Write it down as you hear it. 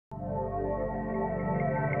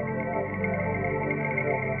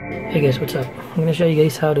Hey guys, what's up? I'm gonna show you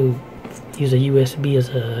guys how to use a USB as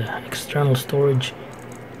a external storage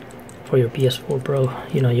for your PS4 Pro.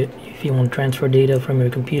 You know, if you want to transfer data from your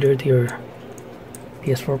computer to your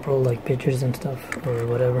PS4 Pro, like pictures and stuff or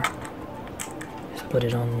whatever, just put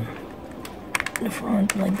it on the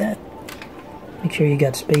front like that. Make sure you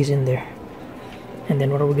got space in there. And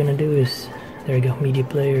then what we're gonna do is, there you go, media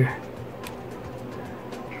player.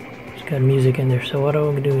 It's got music in there. So what I'm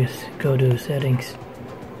gonna do is go to settings,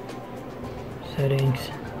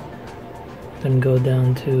 then go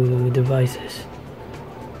down to devices,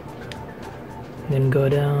 then go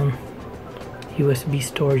down USB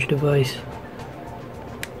storage device.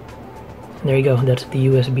 There you go, that's the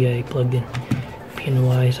USB I plugged in,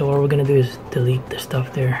 PNY. So what we're gonna do is delete the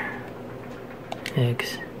stuff there,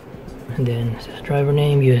 X, and then it says driver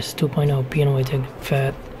name US 2.0 PNY tech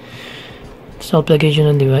FAT. Install application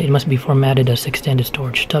on device. It must be formatted as extended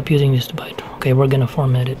storage. Stop using this device. Okay, we're gonna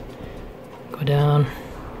format it. Go down.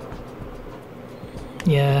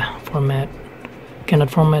 Yeah, format.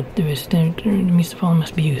 Cannot format device. Means the file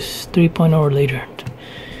must be used 3.0 or later.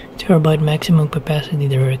 Terabyte maximum capacity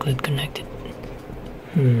directly connected.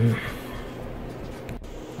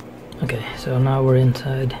 Okay, so now we're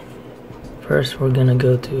inside. First, we're gonna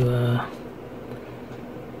go to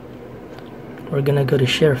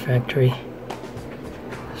Share Factory.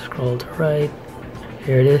 Scroll to right.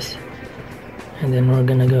 Here it is. And then we're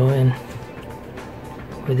gonna go in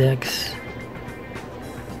with X.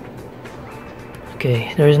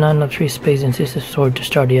 Okay, there is not enough free space in system storage to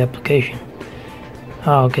start the application.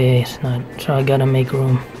 Oh, okay, it's not. So I gotta make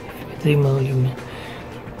room. 3 million.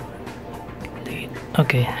 Delete.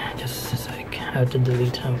 Okay, just a sec. I have to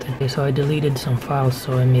delete something. Okay, so I deleted some files,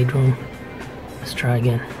 so I made room. Let's try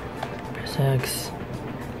again. Press X.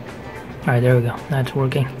 Alright, there we go. That's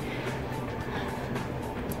working.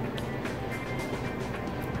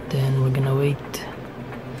 Then we're gonna wait.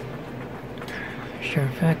 Share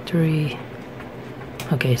Factory.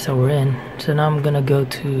 Okay, so we're in. So now I'm gonna go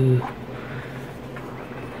to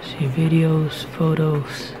see videos,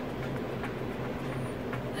 photos.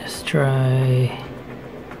 Let's try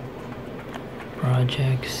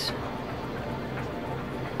projects.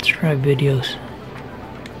 Let's try videos.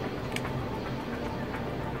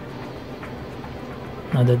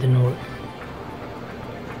 No, that didn't work.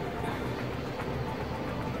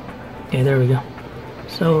 Okay, there we go.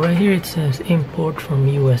 So right here it says import from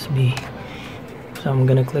USB. So I'm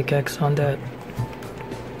gonna click X on that.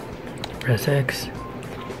 Press X.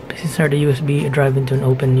 Please insert the USB drive into an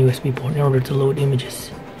open USB port in order to load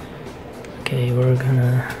images. Okay, we're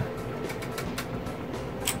gonna.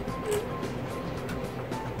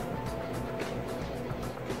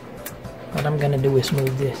 What I'm gonna do is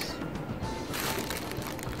move this.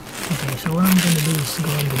 Okay, so what I'm gonna do is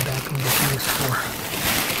go in the back of the PS4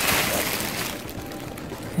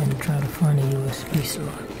 and try to find a USB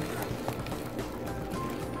slot.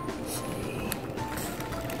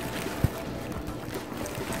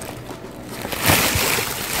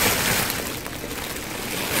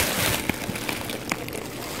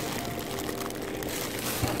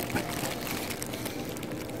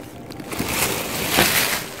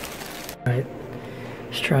 Alright,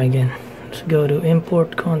 let's try again. Let's go to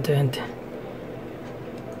import content,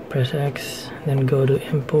 press X, then go to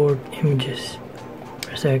import images,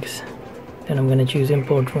 press X, then I'm gonna choose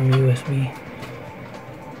import from USB,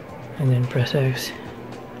 and then press X.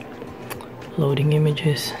 Loading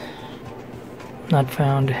images, not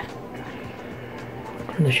found.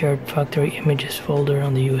 From the Shared Factory images folder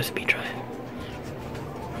on the USB drive.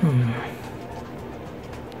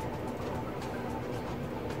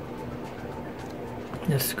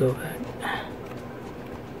 Let's go back.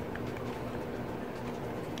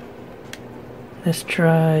 Let's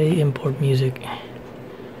try import music.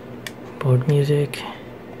 Import music.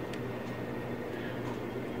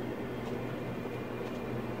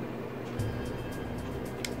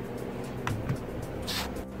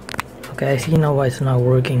 Okay, I see now why it's not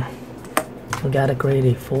working. We gotta create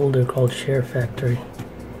a folder called Share Factory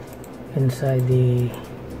inside the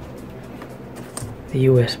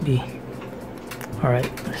USB.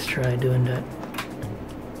 Alright, let's try doing that.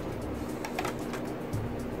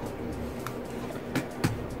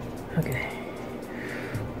 Okay.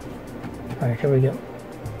 Alright, here we go.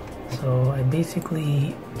 So I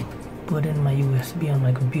basically put in my USB on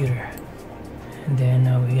my computer. And then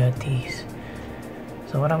now we got these.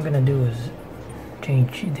 So what I'm gonna do is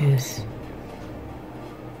change this.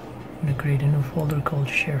 I'm gonna create a new folder called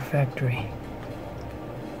Share Factory.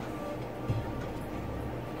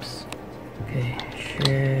 Oops. Okay,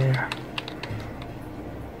 share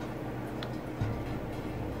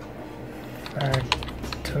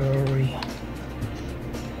FAT32. story,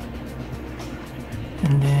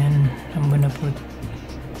 and then I'm gonna put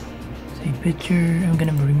say picture. I'm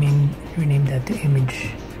gonna rename that to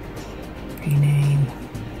image. Rename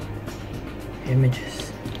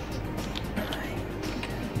images.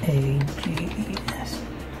 AGS.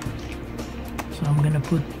 So I'm gonna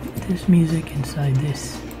put this music inside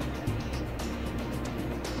this,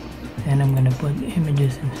 and I'm gonna put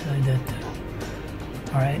images inside that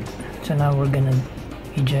too. Alright, so now we're gonna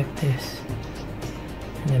eject this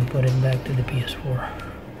and then put it back to the PS4.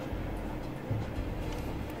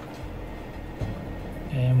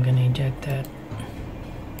 Okay, I'm gonna eject that.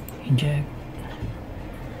 Eject.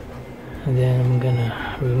 And then I'm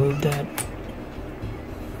gonna remove that.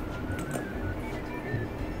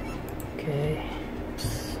 Okay.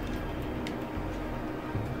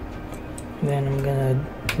 Then I'm gonna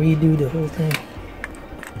redo the whole thing.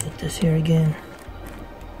 Put this here again.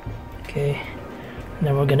 Okay. And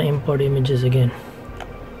then we're gonna import images again.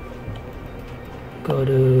 Go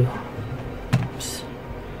to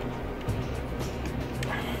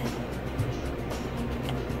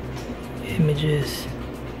images.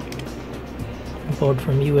 Import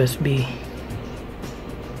from USB.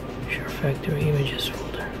 Sure factory images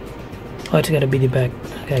folder. Oh, it's gotta be the back.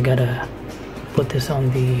 Okay, I gotta put this on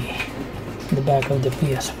the back of the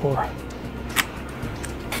PS4.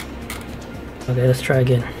 Okay, let's try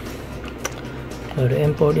again. Go to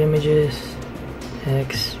import images,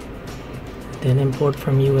 X, then import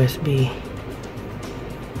from USB.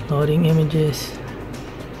 Loading images.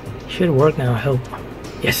 Should work now, help.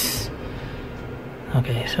 Yes.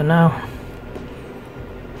 Okay, so now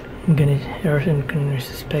I'm gonna error and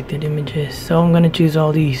suspected images. So I'm gonna choose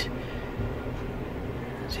all these.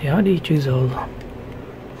 See, how do you choose all?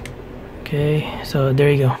 Okay, so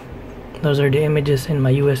there you go. Those are the images in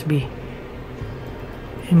my USB.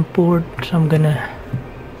 Import. So I'm gonna.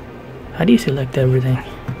 How do you select everything?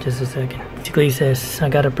 Just a second. Basically, it says I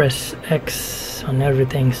gotta press X on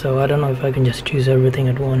everything. So I don't know if I can just choose everything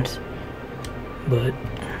at once. But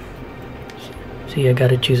see, I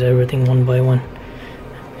gotta choose everything one by one.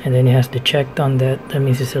 And then it has to check on that. That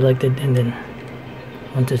means it's selected. And then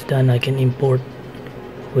once it's done, I can import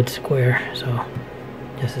with square. So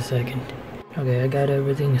just a second. Okay, I got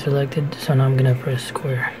everything selected, so now I'm gonna press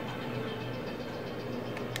square.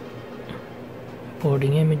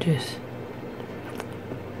 Importing images.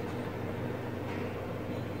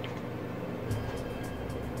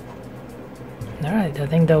 Alright, I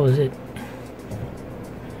think that was it.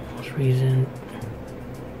 Most recent.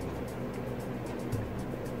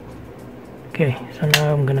 Okay, so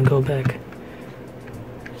now I'm gonna go back.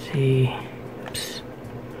 See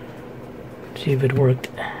if it worked.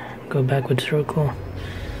 Go back with circle.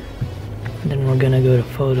 And then we're gonna go to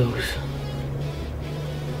photos.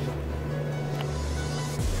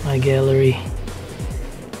 My gallery.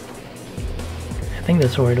 I think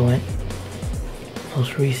that's where it went.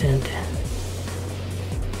 Most recent.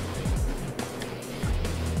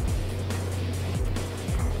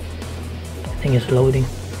 I think it's loading.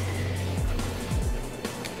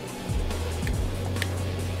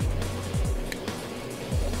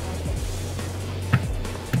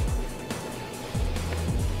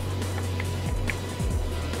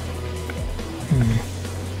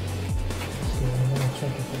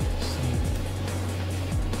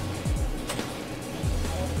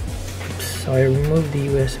 So I removed the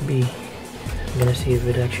USB. I'm gonna see if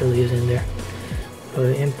it actually is in there. Go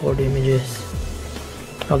to import images.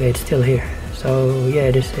 Okay, it's still here. So yeah,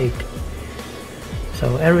 it is saved.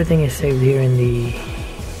 So everything is saved here in the,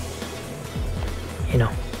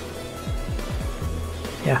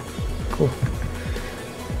 yeah, cool.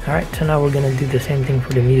 Alright, so now we're gonna do the same thing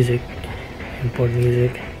for the music. Import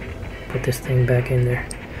music. Put this thing back in there.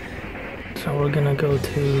 So we're gonna go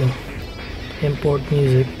to import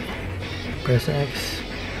music. Press X,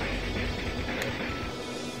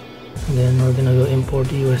 and then we're gonna go import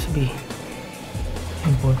USB.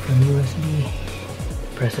 Import from USB.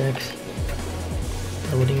 Press X.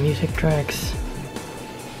 Loading music tracks.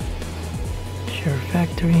 Share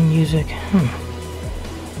factory music.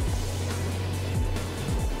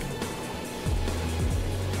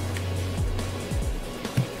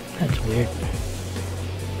 That's weird.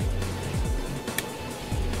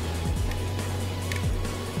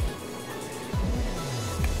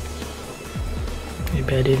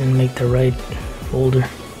 Maybe I didn't make the right folder.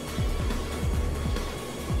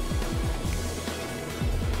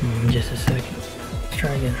 Just a second. Let's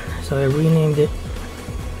try again. So I renamed it.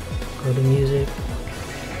 Go to music.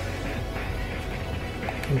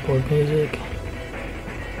 Import music.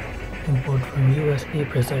 Import from USB.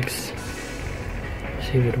 Press X.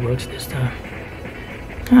 See if it works this time.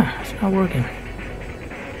 Ah, it's not working.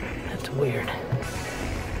 That's weird.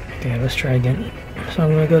 Okay, let's try again. So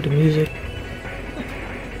I'm gonna go to music,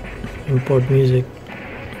 import music,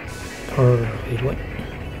 or wait, what?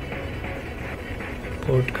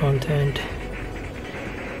 Import content,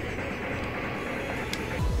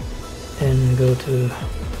 then go to,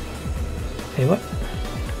 hey, what?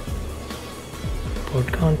 Import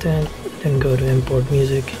content, then go to import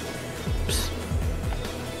music. Oops.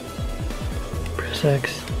 Press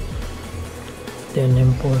X, then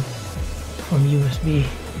import from USB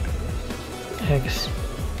X.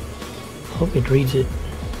 Hope it reads it.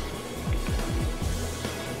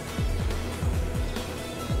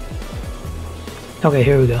 Okay,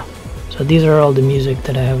 here we go. So these are all the music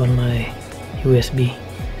that I have on my USB.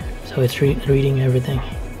 So it's reading everything.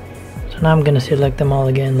 So now I'm gonna select them all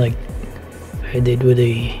again like I did with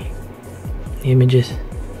the images.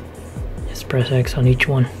 Just press X on each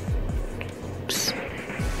one. Oops.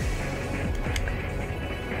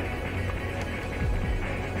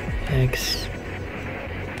 X.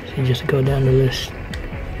 So you just go down the list.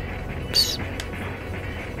 Oops.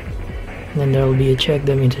 And then there will be a check,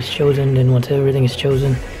 that means it's chosen. Then once everything is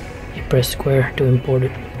chosen, you press square to import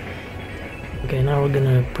it. Okay, now we're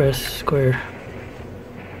gonna press square.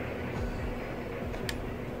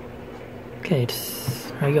 Okay,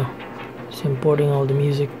 there you go. It's importing all the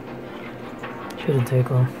music. Shouldn't take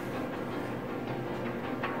long.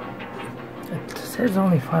 It says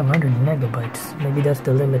only 500 megabytes. Maybe that's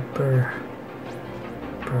the limit per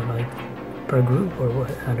group or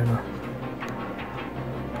what? I don't know.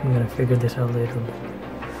 I'm gonna figure this out later.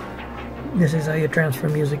 But this is how you transfer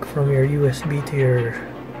music from your USB to your,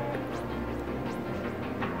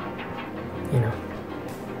 you know,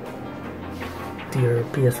 to your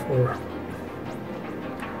PS4.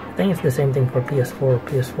 I think it's the same thing for PS4 or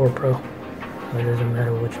PS4 Pro. So it doesn't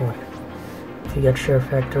matter which one. If you got Share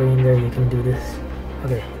Factory in there, you can do this.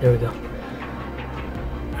 Okay, there we go.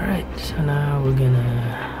 Alright, so now we're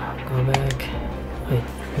gonna go back. Wait,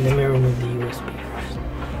 let me remove the USB first.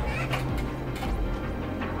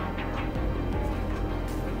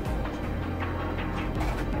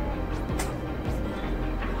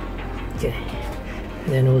 Okay,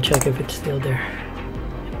 and then we'll check if it's still there.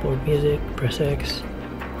 Import music, press X.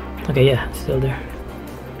 Okay, yeah, it's still there.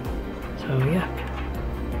 So yeah,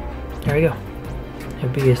 there we go.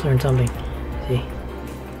 Hope you guys learned something. See,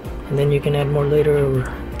 and then you can add more later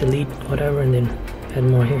or delete whatever, and then add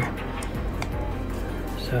more here.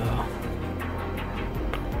 So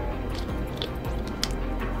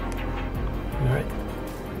all right,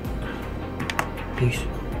 peace.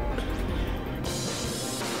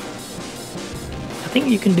 I think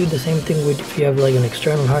you can do the same thing with if you have like an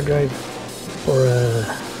external hard drive or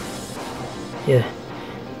yeah.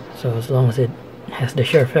 So as long as it has the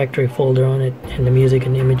Share Factory folder on it and the music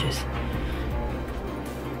and images.